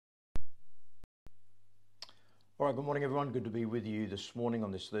All right, good morning, everyone. Good to be with you this morning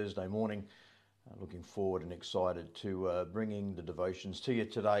on this Thursday morning. Looking forward and excited to bringing the devotions to you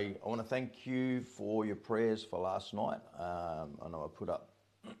today. I want to thank you for your prayers for last night. I know I put up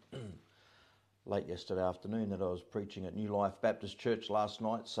late yesterday afternoon that I was preaching at New Life Baptist Church last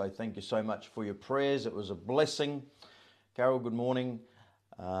night, so thank you so much for your prayers. It was a blessing. Carol, good morning.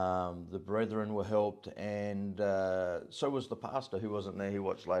 The brethren were helped, and so was the pastor who wasn't there. He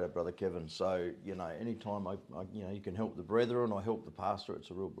watched later, Brother Kevin. So, anytime you can help the brethren or help the pastor,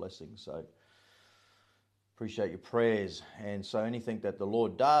 it's a real blessing. So appreciate your prayers. And so anything that the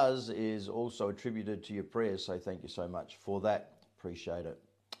Lord does is also attributed to your prayers. So thank you so much for that. Appreciate it.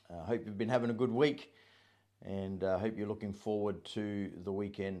 I hope you've been having a good week, and I hope you're looking forward to the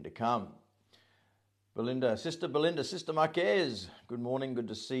weekend to come. Sister Marquez, good morning, good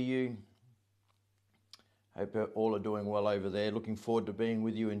to see you. Hope all are doing well over there. Looking forward to being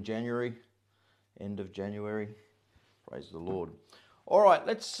with you in January, end of January. Praise the Lord. All right,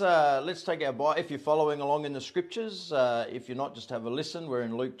 let's take our Bible. If you're following along in the scriptures, if you're not, just have a listen. We're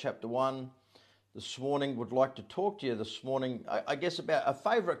in Luke chapter 1 this morning. Would like to talk to you this morning, I guess, about a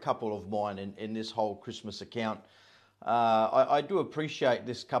favourite couple of mine in this whole Christmas account. I do appreciate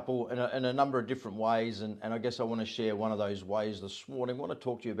this couple in a number of different ways, and I guess I want to share one of those ways this morning. I want to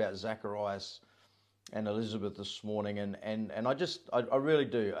talk to you about Zacharias and Elizabeth this morning, and I really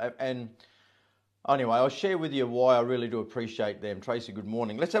do. And anyway, I'll share with you why I really do appreciate them. Tracy, good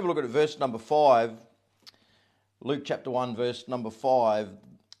morning. Let's have a look at verse number 5. Luke chapter 1, verse number 5.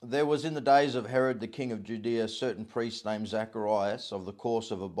 There was in the days of Herod the king of Judea a certain priest named Zacharias of the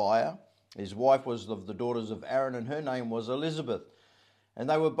course of Abiah. His wife was of the daughters of Aaron, and her name was Elizabeth. And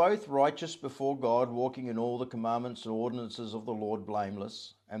they were both righteous before God, walking in all the commandments and ordinances of the Lord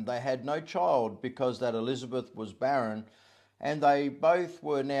blameless. And they had no child, because that Elizabeth was barren, and they both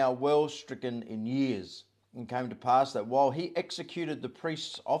were now well stricken in years. And came to pass that while he executed the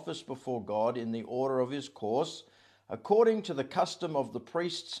priest's office before God in the order of his course, according to the custom of the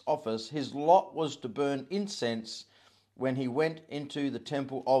priest's office, his lot was to burn incense when he went into the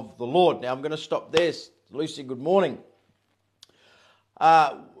temple of the Lord. Now I'm going to stop there. Lucy, good morning.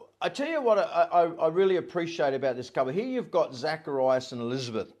 I tell you what I really appreciate about this couple. Here you've got Zacharias and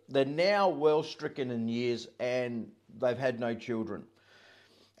Elizabeth. They're now well stricken in years and they've had no children.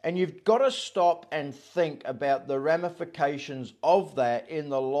 And you've got to stop and think about the ramifications of that in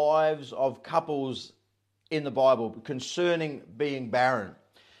the lives of couples in the Bible concerning being barren.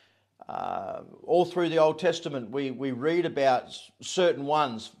 All through the Old Testament, we read about certain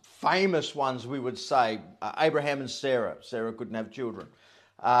ones, famous ones we would say, Abraham and Sarah. Sarah couldn't have children.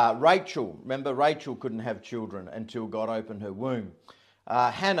 Rachel, remember Rachel couldn't have children until God opened her womb.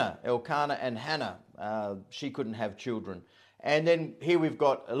 Hannah, Elkanah and Hannah, she couldn't have children. And then here we've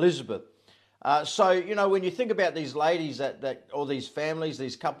got Elizabeth. So, when you think about these ladies or these families,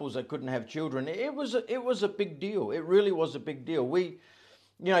 these couples that couldn't have children, it was a big deal. It really was a big deal.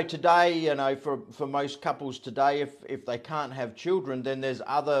 Today, for most couples today, if they can't have children, then there's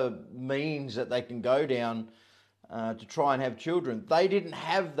other means that they can go down to try and have children. They didn't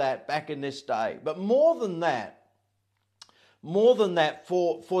have that back in this day. But more than that,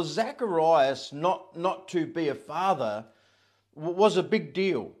 for Zacharias not to be a father was a big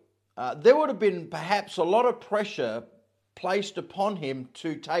deal. There would have been perhaps a lot of pressure placed upon him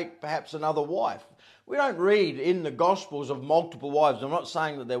to take perhaps another wife. We don't read in the Gospels of multiple wives. I'm not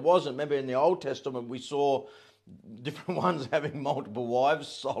saying that there wasn't. Remember in the Old Testament we saw different ones having multiple wives,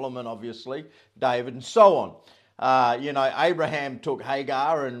 Solomon obviously, David and so on. Abraham took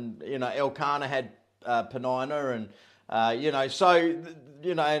Hagar, and Elkanah had Peninnah, and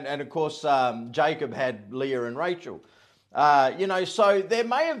and of course Jacob had Leah and Rachel. So there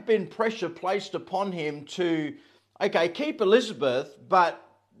may have been pressure placed upon him to, keep Elizabeth, but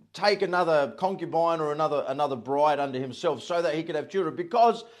take another concubine or another bride under himself so that he could have children.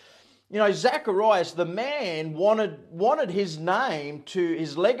 Because, Zacharias, the man, wanted his name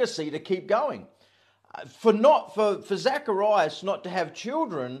his legacy to keep going. For Zacharias not to have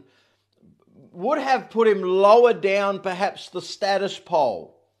children would have put him lower down perhaps the status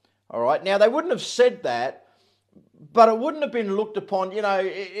pole. All right. Now, they wouldn't have said that, but it wouldn't have been looked upon.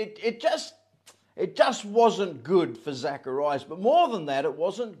 It just wasn't good for Zacharias. But more than that, it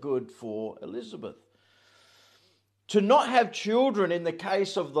wasn't good for Elizabeth. To not have children in the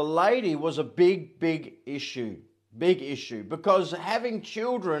case of the lady was a big issue. Big issue. Because having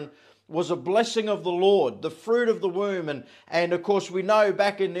children was a blessing of the Lord, the fruit of the womb. And of course, we know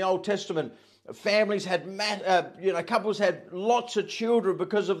back in the Old Testament, families had, couples had lots of children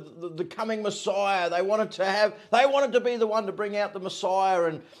because of the coming Messiah. They wanted to be the one to bring out the Messiah,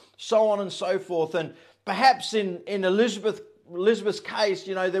 and so on and so forth. And perhaps in Elizabeth's case,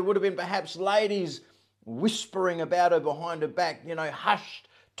 there would have been perhaps ladies whispering about her behind her back, hushed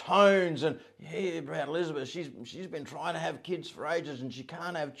tones, and yeah, about Elizabeth, she's been trying to have kids for ages and she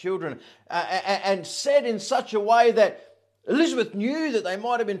can't have children, and said in such a way that Elizabeth knew that they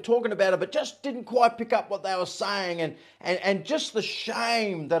might have been talking about her, but just didn't quite pick up what they were saying, and just the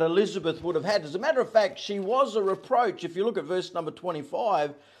shame that Elizabeth would have had. As a matter of fact, she was a reproach. If you look at verse number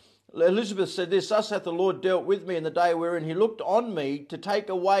 25, Elizabeth said this, "Thus hath the Lord dealt with me in the day wherein he looked on me to take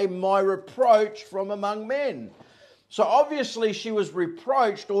away my reproach from among men." So obviously she was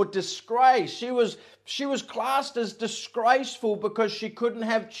reproached or disgraced. She was classed as disgraceful because she couldn't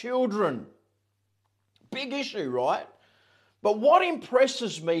have children. Big issue, right? But what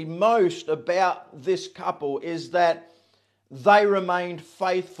impresses me most about this couple is that they remained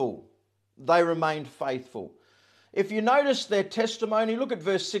faithful. They remained faithful. If you notice their testimony, look at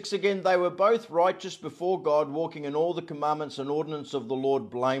verse 6 again. They were both righteous before God, walking in all the commandments and ordinances of the Lord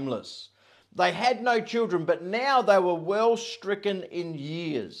blameless. They had no children, but now they were well stricken in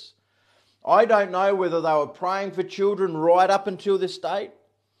years. I don't know whether they were praying for children right up until this date,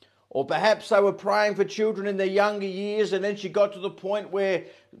 or perhaps they were praying for children in their younger years, and then she got to the point where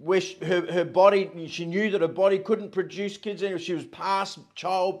her body, she knew that her body couldn't produce kids anymore. She was past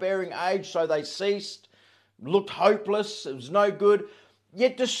childbearing age, so they ceased, looked hopeless, it was no good.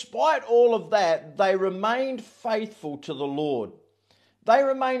 Yet despite all of that, they remained faithful to the Lord. They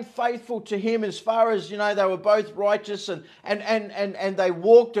remained faithful to him as far as, they were both righteous and they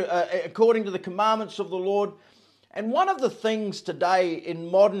walked according to the commandments of the Lord. And one of the things today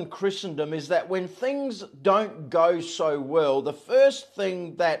in modern Christendom is that when things don't go so well, the first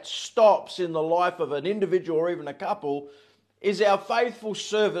thing that stops in the life of an individual or even a couple is our faithful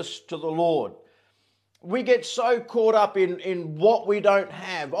service to the Lord. We get so caught up in what we don't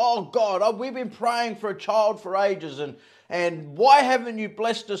have. Oh God, we've been praying for a child for ages, and why haven't you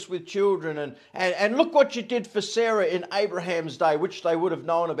blessed us with children? And look what you did for Sarah in Abraham's day, which they would have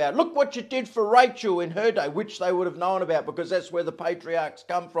known about. Look what you did for Rachel in her day, which they would have known about, because that's where the patriarchs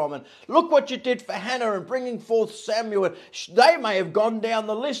come from. And look what you did for Hannah in bringing forth Samuel. And they may have gone down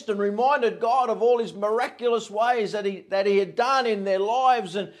the list and reminded God of all his miraculous ways that he had done in their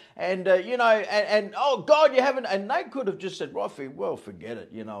lives. And oh God, you haven't. And they could have just said, well, forget it.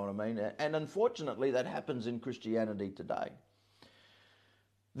 You know what I mean? And unfortunately, that happens in Christianity today.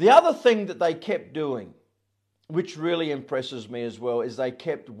 The other thing that they kept doing, which really impresses me as well, is they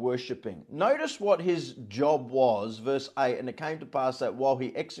kept worshipping. Notice what his job was, verse 8, and it came to pass that while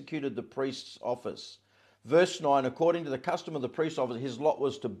he executed the priest's office. Verse 9, according to the custom of the priest's office, his lot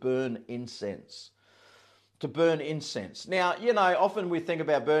was to burn incense. To burn incense. Now, often we think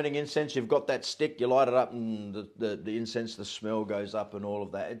about burning incense, you've got that stick, you light it up and the incense, the smell goes up and all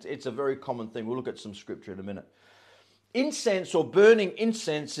of that. It's a very common thing. We'll look at some scripture in a minute. Incense or burning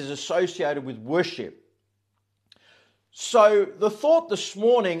incense is associated with worship. So the thought this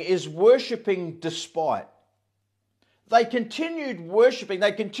morning is worshipping despite. They continued worshipping.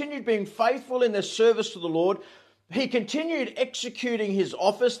 They continued being faithful in their service to the Lord. He continued executing his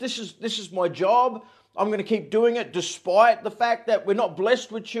office. This is my job. I'm going to keep doing it despite the fact that we're not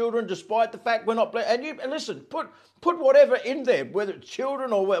blessed with children, despite the fact we're not blessed. And listen, put whatever in there, whether it's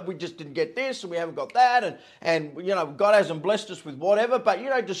children or we just didn't get this and we haven't got that, and God hasn't blessed us with whatever.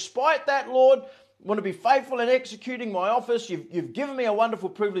 But despite that, Lord, I want to be faithful in executing my office. You've given me a wonderful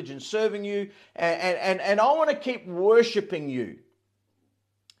privilege in serving you, and I want to keep worshiping you.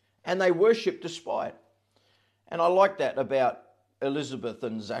 And they worship despite. And I like that about Elizabeth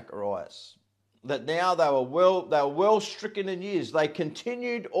and Zacharias. That now they were well stricken in years. They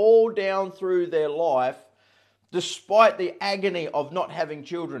continued all down through their life, despite the agony of not having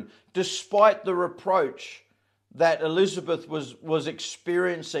children, despite the reproach that Elizabeth was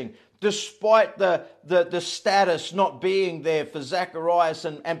experiencing, despite the status not being there for Zacharias,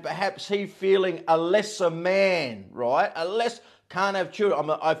 and perhaps he feeling a lesser man, right? Can't have children.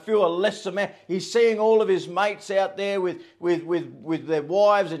 I feel a lesser man. He's seeing all of his mates out there with their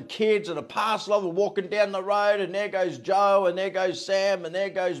wives and kids and a parcel of them walking down the road, and there goes Joe, and there goes Sam, and there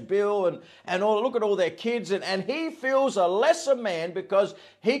goes Bill, and all. Look at all their kids, and he feels a lesser man because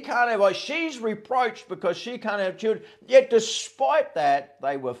he can't have. She's reproached because she can't have children. Yet despite that,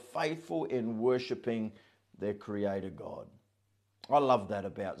 they were faithful in worshipping their Creator God. I love that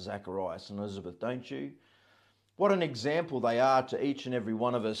about Zacharias and Elizabeth, don't you? What an example they are to each and every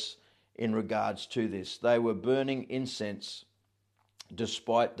one of us in regards to this. They were burning incense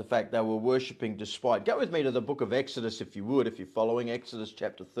despite the fact they were worshipping despite. Go with me to the book of Exodus if you would, if you're following Exodus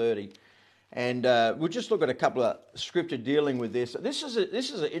chapter 30. And we'll just look at a couple of scripture dealing with this. This is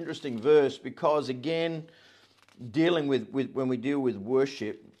an interesting verse because, again, dealing with when we deal with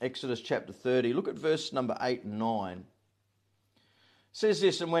worship, Exodus chapter 30, look at verse number 8 and 9. It says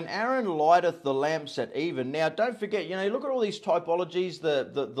this, and when Aaron lighteth the lamps at even. Now, don't forget, look at all these typologies,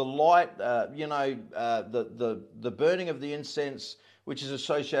 the light, the burning of the incense, which is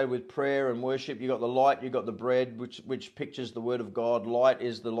associated with prayer and worship. You've got the light, you've got the bread, which pictures the word of God. Light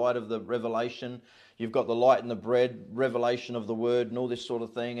is the light of the revelation. You've got the light and the bread, revelation of the word and all this sort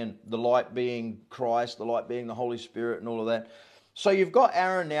of thing. And the light being Christ, the light being the Holy Spirit and all of that. So you've got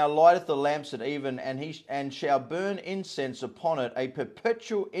Aaron now lighteth the lamps at even, and shall burn incense upon it, a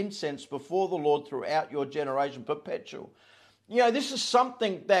perpetual incense before the Lord throughout your generation. Perpetual. This is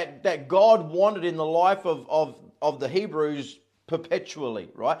something that God wanted in the life of the Hebrews perpetually,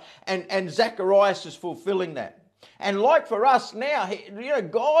 right? And Zacharias is fulfilling that. And like for us now,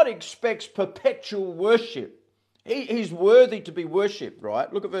 God expects perpetual worship. He's worthy to be worshipped,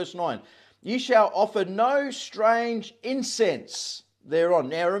 right? Look at verse 9. Ye shall offer no strange incense thereon.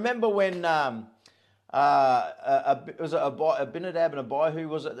 Now remember when was it Abinadab and Abihu?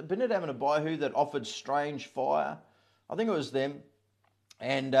 Was it Abinadab and Abihu that offered strange fire? I think it was them.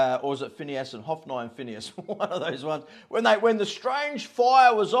 And or was it Phineas and Hophni and Phineas? One of those ones. When the strange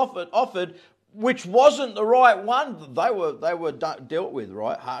fire was offered, which wasn't the right one, they were dealt with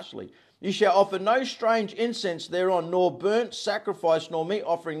right harshly. You shall offer no strange incense thereon, nor burnt sacrifice, nor meat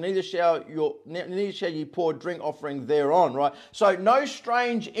offering. Neither shall ye pour drink offering thereon. Right. So no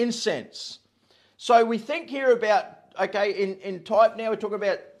strange incense. So we think here about in type now we're talking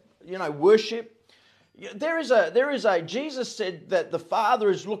about worship. There is a Jesus said that the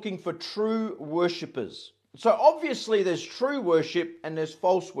Father is looking for true worshippers. So obviously there's true worship and there's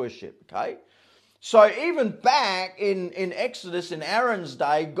false worship, okay? So even back in Exodus, in Aaron's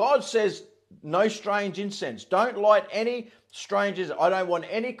day, God says, no strange incense. Don't light any strangers. I don't want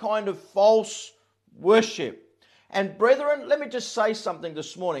any kind of false worship. And brethren, let me just say something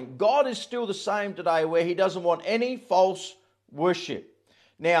this morning. God is still the same today where he doesn't want any false worship.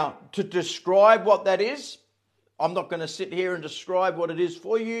 Now, to describe what that is, I'm not going to sit here and describe what it is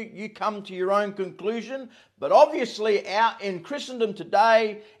for you. You come to your own conclusion. But obviously out in Christendom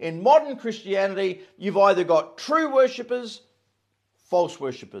today, in modern Christianity, you've either got true worshippers, false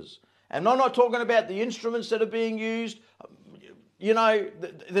worshippers. And I'm not talking about the instruments that are being used.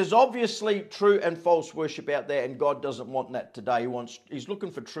 There's obviously true and false worship out there, and God doesn't want that today. He's looking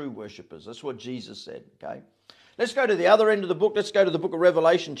for true worshippers. That's what Jesus said, okay? Let's go to the other end of the book. Let's go to the book of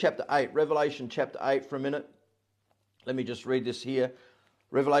Revelation chapter 8. Revelation chapter 8 for a minute. Let me just read this here.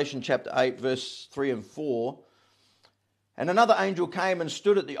 Revelation chapter 8, verse 3 and 4. And another angel came and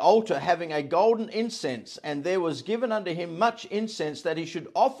stood at the altar, having a golden incense, and there was given unto him much incense, that he should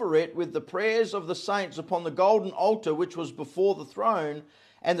offer it with the prayers of the saints upon the golden altar which was before the throne.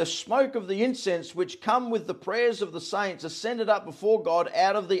 And the smoke of the incense which come with the prayers of the saints ascended up before God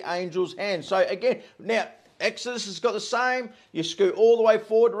out of the angel's hand. So again, now Exodus has got the same. You scoot all the way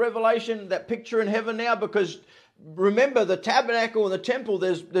forward to Revelation, that picture in heaven now, because remember the tabernacle and the temple,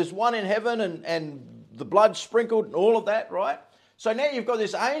 there's one in heaven and the blood sprinkled and all of that, right? So now you've got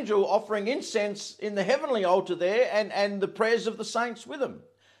this angel offering incense in the heavenly altar there and the prayers of the saints with him.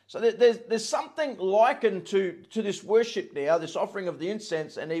 So there's something likened to this worship now, this offering of the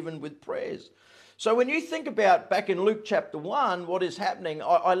incense and even with prayers. So when you think about back in Luke chapter 1, what is happening,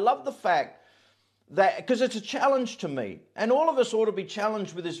 I love the fact that, because it's a challenge to me, and all of us ought to be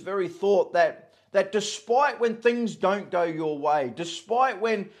challenged with this very thought that despite when things don't go your way, despite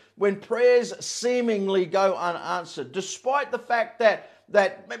when prayers seemingly go unanswered, despite the fact that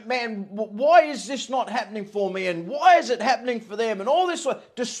man, why is this not happening for me, and why is it happening for them, and all this,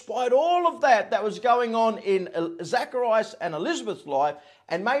 despite all of that was going on in Zacharias and Elizabeth's life,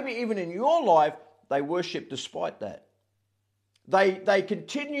 and maybe even in your life, they worshipped despite that. They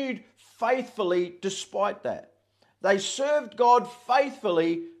continued faithfully despite that. They served God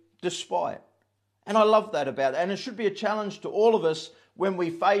faithfully despite. And I love that about it. And it should be a challenge to all of us when we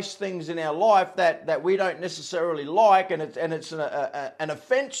face things in our life that we don't necessarily like, and it's an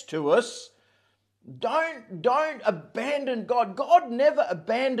offense to us. Don't abandon God. God never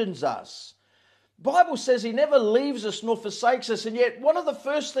abandons us. Bible says he never leaves us nor forsakes us, and yet one of the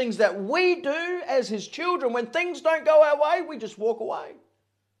first things that we do as his children when things don't go our way, we just walk away.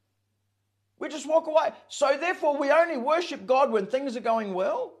 We just walk away. So therefore we only worship God when things are going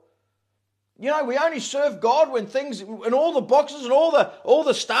well. We only serve God when things and all the boxes and all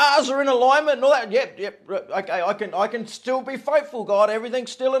the stars are in alignment and all that. Yep. Okay, I can still be faithful, God.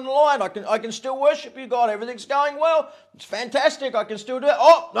 Everything's still in line. I can still worship you, God. Everything's going well. It's fantastic. I can still do it.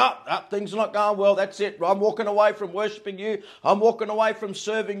 Oh, no, things are not going well. That's it. I'm walking away from worshiping you. I'm walking away from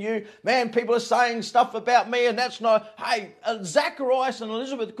serving you. Man, people are saying stuff about me, and that's not. Hey, Zacharias and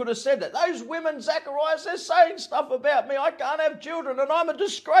Elizabeth could have said that. Those women, Zacharias, they're saying stuff about me. I can't have children, and I'm a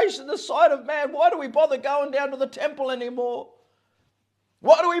disgrace in the sight of man. Why do we bother going down to the temple anymore?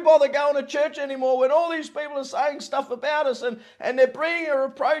 Why do we bother going to church anymore when all these people are saying stuff about us and they're bringing a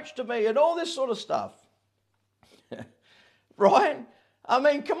reproach to me and all this sort of stuff? Right? I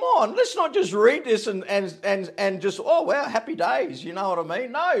mean, come on, let's not just read this and just, oh, wow, happy days, you know what I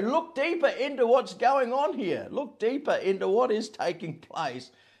mean? No, look deeper into what's going on here. Look deeper into what is taking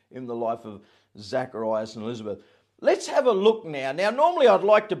place in the life of Zacharias and Elizabeth. Let's have a look now. Now, normally I'd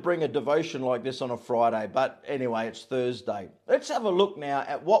like to bring a devotion like this on a Friday, but anyway, it's Thursday. Let's have a look now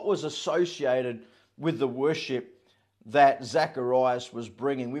at what was associated with the worship that Zacharias was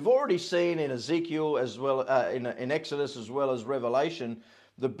bringing. We've already seen in Ezekiel as well, in Exodus as well as Revelation,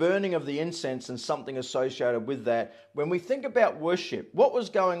 the burning of the incense and something associated with that. When we think about worship, what was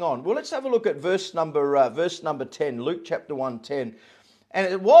going on? Well, let's have a look at verse number 10, Luke chapter 1:10.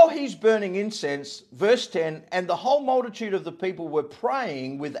 And while he's burning incense, verse 10, and the whole multitude of the people were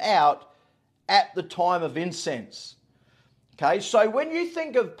praying without at the time of incense. Okay, so when you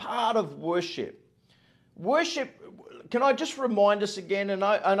think of part of worship, can I just remind us again, and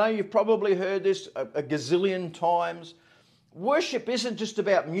I know you've probably heard this a gazillion times, worship isn't just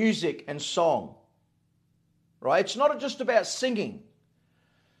about music and song, right? It's not just about singing.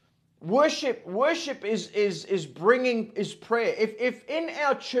 Worship is prayer. If in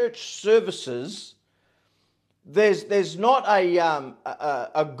our church services there's not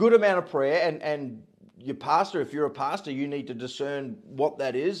a good amount of prayer, and your pastor, if you're a pastor, you need to discern what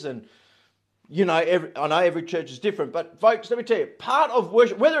that is. And I know every church is different, but folks, let me tell you, part of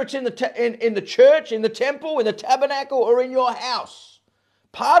worship, whether it's in the church, in the temple, in the tabernacle, or in your house,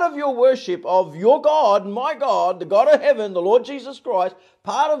 part of your worship of your God, my God, the God of heaven, the Lord Jesus Christ,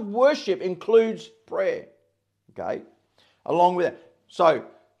 part of worship includes prayer. Okay? Along with it. So,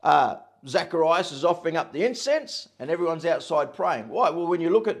 Zacharias is offering up the incense and everyone's outside praying. Why? Well, when you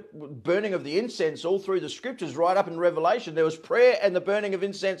look at burning of the incense all through the scriptures, right up in Revelation, there was prayer and the burning of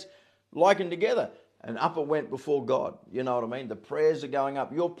incense likened together. And up it went before God. You know what I mean? The prayers are going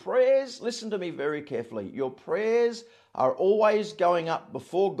up. Your prayers, listen to me very carefully. Your prayers are always going up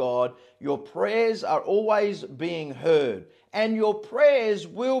before God. Your prayers are always being heard. And your prayers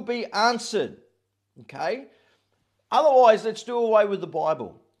will be answered. Okay? Otherwise, let's do away with the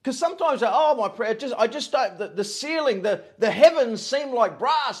Bible. Because sometimes, my prayer, I just don't, the ceiling, the heavens seem like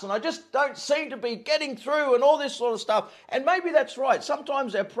brass and I just don't seem to be getting through and all this sort of stuff. And maybe that's right.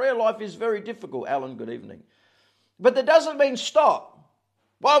 Sometimes our prayer life is very difficult. Alan, good evening. But that doesn't mean stop.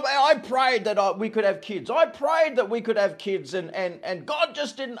 Well, I prayed that we could have kids. I prayed that we could have kids and God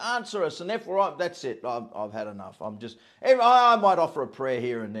just didn't answer us. And therefore, that's it. I've had enough. I might offer a prayer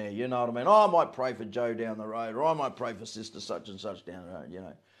here and there. You know what I mean? I might pray for Joe down the road, or I might pray for sister such and such down the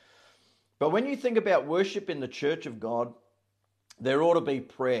road, But when you think about worship in the church of God, there ought to be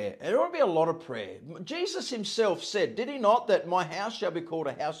prayer. There ought to be a lot of prayer. Jesus himself said, did he not, that my house shall be called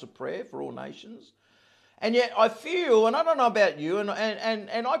a house of prayer for all nations? And yet I feel, and I don't know about you, and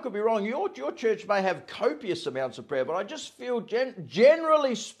I could be wrong, your church may have copious amounts of prayer, but I just feel,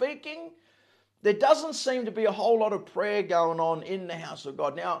 generally speaking, there doesn't seem to be a whole lot of prayer going on in the house of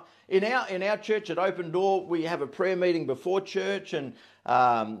God. Now, in our church at Open Door, we have a prayer meeting before church, and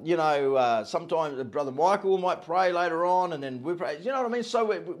sometimes Brother Michael might pray later on, and then we pray. You know what I mean? So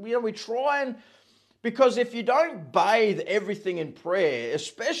we try and, because if you don't bathe everything in prayer,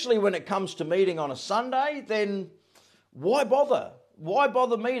 especially when it comes to meeting on a Sunday, then why bother? Why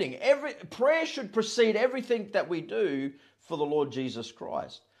bother meeting? Prayer should precede everything that we do for the Lord Jesus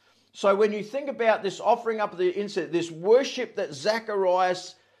Christ. So when you think about this offering up the incense, this worship that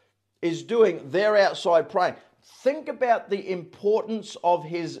Zacharias is doing, they're outside praying. Think about the importance of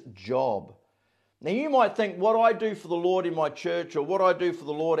his job. Now you might think what I do for the Lord in my church or what I do for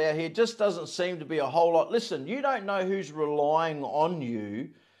the Lord out here just doesn't seem to be a whole lot. Listen, you don't know who's relying on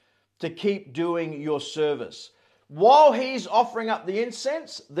you to keep doing your service. While he's offering up the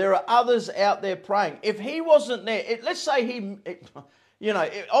incense, there are others out there praying. If he wasn't there, let's say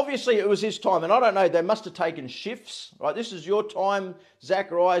obviously it was his time, and I don't know, they must have taken shifts, right? This is your time,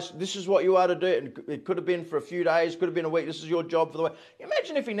 Zacharias. This is what you are to do. And it could have been for a few days, could have been a week. This is your job for the week.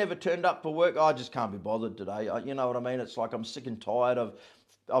 Imagine if he never turned up for work. I just can't be bothered today. You know what I mean? It's like I'm sick and tired of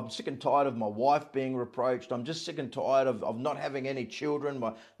I'm sick and tired of my wife being reproached. I'm just sick and tired of not having any children.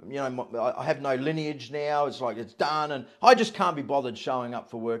 I have no lineage now. It's like it's done. And I just can't be bothered showing up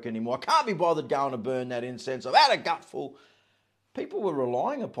for work anymore. I can't be bothered going to burn that incense. I've had a gutful. People were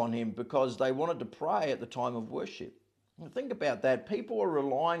relying upon him because they wanted to pray at the time of worship. Think about that. People are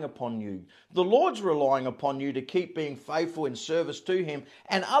relying upon you. The Lord's relying upon you to keep being faithful in service to him,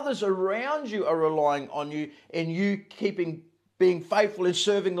 and others around you are relying on you and you being faithful in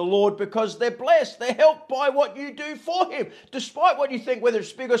serving the Lord because they're blessed. They're helped by what you do for him. Despite what you think, whether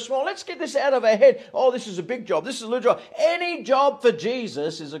it's big or small, let's get this out of our head. Oh, this is a big job. This is a little job. Any job for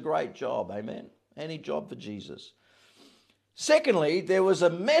Jesus is a great job. Amen. Any job for Jesus. Secondly, there was a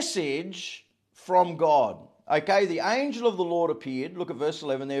message from God. Okay, the angel of the Lord appeared. Look at verse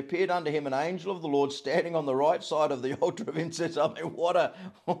 11. There appeared unto him an angel of the Lord standing on the right side of the altar of incense. I mean,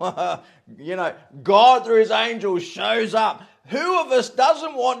 God through his angels shows up. Who of us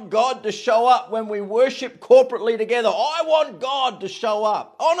doesn't want God to show up when we worship corporately together? I want God to show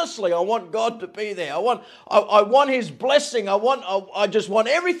up. Honestly, I want God to be there. I want his blessing. I just want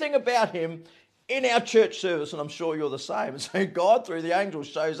everything about him in our church service, and I'm sure you're the same. So God through the angel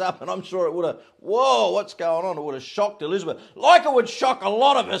shows up, and I'm sure it would have, whoa, what's going on? It would have shocked Elizabeth. Like it would shock a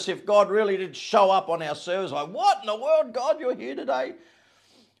lot of us if God really did show up on our service. Like, what in the world, God, you're here today?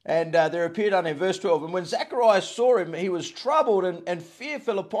 And there appeared unto him, verse 12, and when Zacharias saw him, he was troubled, and fear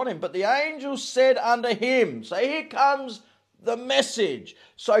fell upon him. But the angel said unto him, so here comes the message.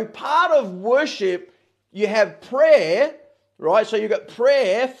 So part of worship, you have prayer, right? So you've got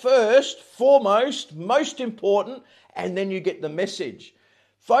prayer first, foremost, most important, and then you get the message.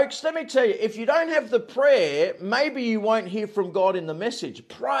 Folks, let me tell you, if you don't have the prayer, maybe you won't hear from God in the message.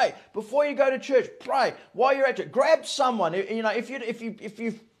 Pray. Before you go to church, pray. While you're at church, grab someone. If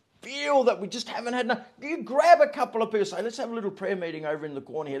you feel that we just haven't had enough, you grab a couple of people, say, let's have a little prayer meeting over in the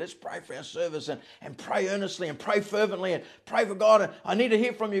corner here. Let's pray for our service and pray earnestly and pray fervently and pray for God. And I need to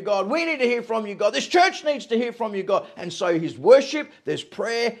hear from you, God. We need to hear from you, God. This church needs to hear from you, God. And so his worship, there's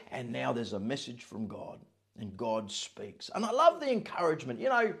prayer, and now there's a message from God. And God speaks. And I love the encouragement.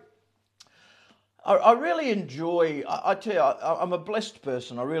 I really enjoy, I tell you, I'm a blessed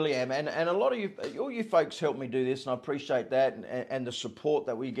person, I really am. And a lot of you, all you folks help me do this, and I appreciate that, and the support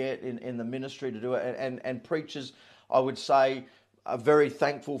that we get in the ministry to do it. And preachers, I would say, are very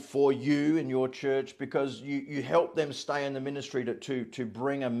thankful for you and your church because you help them stay in the ministry to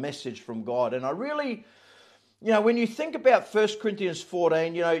bring a message from God. And I really, when you think about 1 Corinthians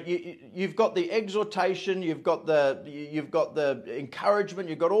 14, you've got the exhortation, you've got the encouragement,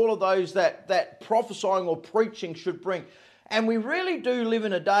 you've got all of those that prophesying or preaching should bring. And we really do live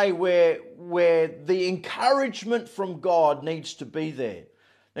in a day where the encouragement from God needs to be there.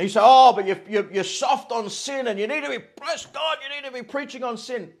 Now you say, oh, but you're soft on sin and you need to be, bless God, you need to be preaching on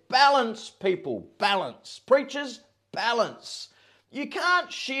sin. Balance, people, balance. Preachers, balance. You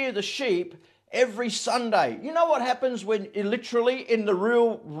can't shear the sheep every Sunday. You know what happens when literally in the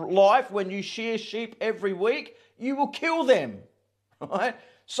real life, when you shear sheep every week? You will kill them, right?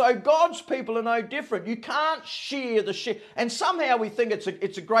 So God's people are no different. You can't shear the sheep. And somehow we think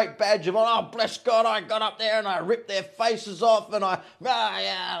it's a great badge of, oh, bless God, I got up there and I ripped their faces off and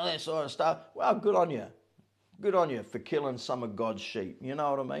that sort of stuff. Well, good on you. Good on you for killing some of God's sheep. You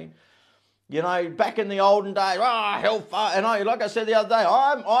know what I mean? Back in the olden days, hellfire. And like I said the other day,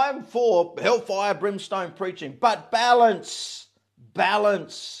 I'm for hellfire, brimstone preaching. But balance.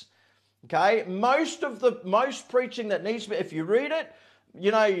 Okay? Most preaching that needs to be, if you read it,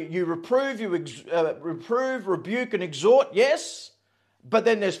 you reprove, rebuke, and exhort, yes. But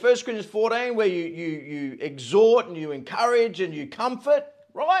then there's 1 Corinthians 14 where you exhort and you encourage and you comfort,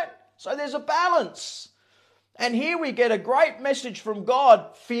 right? So there's a balance. And here we get a great message from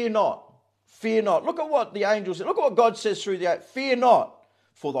God, fear not. Fear not. Look at what the angel said. Look at what God says through the, fear not,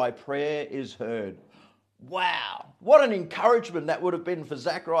 for thy prayer is heard. Wow. What an encouragement that would have been for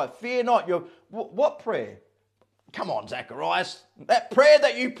Zacharias. Fear not. What prayer? Come on, Zacharias. That prayer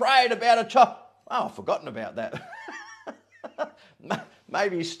that you prayed about a child. Oh, I've forgotten about that.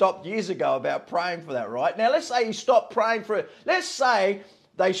 Maybe he stopped years ago about praying for that, right? Now, let's say he stopped praying for it. Let's say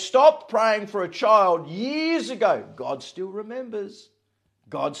they stopped praying for a child years ago. God still remembers.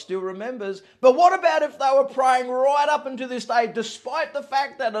 God still remembers. But what about if they were praying right up until this day, despite the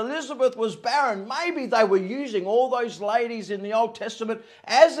fact that Elizabeth was barren? Maybe they were using all those ladies in the Old Testament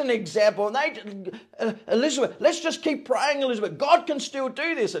as an example. And Elizabeth, let's just keep praying, Elizabeth. God can still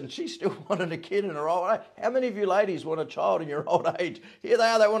do this. And she still wanted a kid in her old age. How many of you ladies want a child in your old age? Here they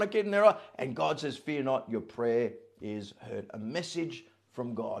are, they want a kid in their old age. And God says, fear not, your prayer is heard. A message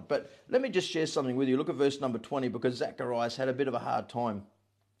from God. But let me just share something with you. Look at verse number 20, because Zacharias had a bit of a hard time.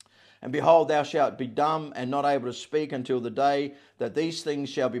 And behold, thou shalt be dumb and not able to speak until the day that these things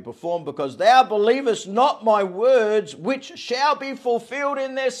shall be performed, because thou believest not my words, which shall be fulfilled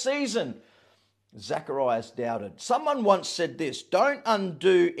in their season. Zacharias doubted. Someone once said this: don't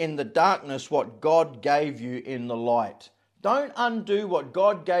undo in the darkness what God gave you in the light. Don't undo what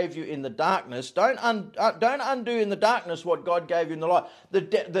God gave you in the darkness. Don't undo in the darkness what God gave you in the light.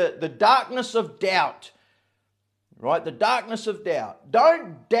 The darkness of doubt. Right? The darkness of doubt.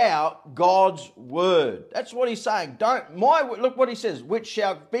 Don't doubt God's word. That's what he's saying. Look what he says, which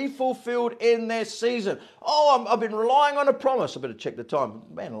shall be fulfilled in their season. Oh, I've been relying on a promise. I better check the time.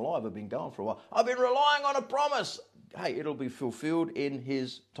 Man alive, I've been going for a while. I've been relying on a promise. Hey, it'll be fulfilled in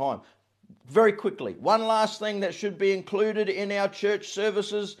his time. Very quickly, one last thing that should be included in our church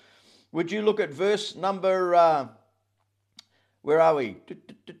services. Would you look at verse number... where are we?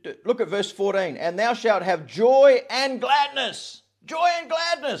 Look at verse 14. And thou shalt have joy and gladness. Joy and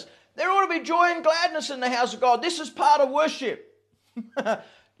gladness. There ought to be joy and gladness in the house of God. This is part of worship.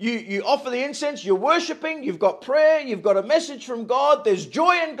 You offer the incense, you're worshiping, you've got prayer, you've got a message from God. There's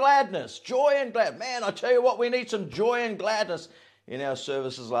joy and gladness. Joy and gladness. Man, I tell you what, we need some joy and gladness in our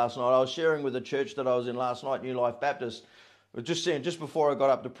services last night. I was sharing with the church that I was in last night, New Life Baptist. I was just seeing, just before I got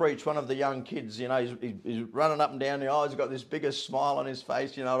up to preach, one of the young kids, he's running up and down the aisle. He's got this biggest smile on his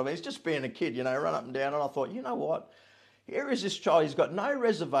face, you know what I mean? He's just being a kid, run up and down. And I thought, you know what? Here is this child. He's got no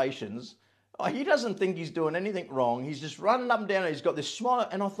reservations. Oh, he doesn't think he's doing anything wrong. He's just running up and down. And he's got this smile.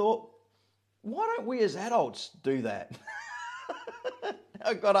 And I thought, why don't we as adults do that?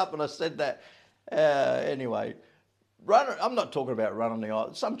 I got up and I said that. Anyway. I'm not talking about running the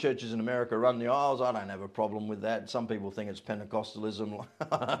aisles. Some churches in America run the aisles. I don't have a problem with that. Some people think it's Pentecostalism.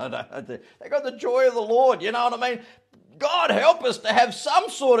 They got the joy of the Lord, you know what I mean? God help us to have some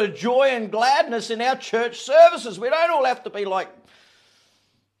sort of joy and gladness in our church services. We don't all have to be like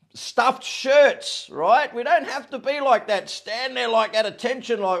stuffed shirts, right? We don't have to be like that. Stand there like at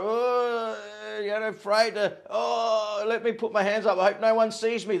attention, like, afraid to, let me put my hands up. I hope no one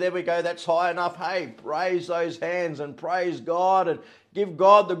sees me. There we go. That's high enough. Hey, raise those hands and praise God and give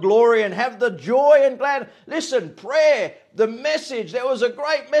God the glory and have the joy and glad. Listen, prayer, the message, there was a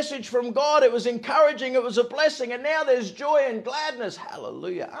great message from God. It was encouraging. It was a blessing. And now there's joy and gladness.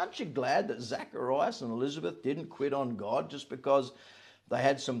 Hallelujah. Aren't you glad that Zacharias and Elizabeth didn't quit on God just because they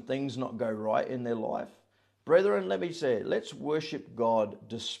had some things not go right in their life? Brethren, let me say, let's worship God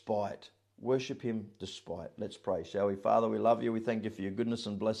despite. Worship him despite. Let's pray, shall we? Father, we love you. We thank you for your goodness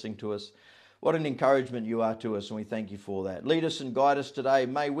and blessing to us. What an encouragement you are to us, and we thank you for that. Lead us and guide us today.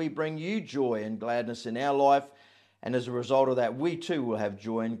 May we bring you joy and gladness in our life, and as a result of that, we too will have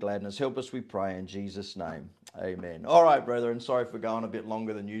joy and gladness. Help us, we pray, in Jesus' name. Amen. All right, brethren, sorry for going a bit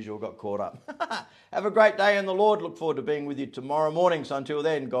longer than usual. Got caught up. Have a great day in the Lord. Look forward to being with you tomorrow morning. So until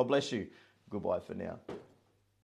then, God bless you. Goodbye for now.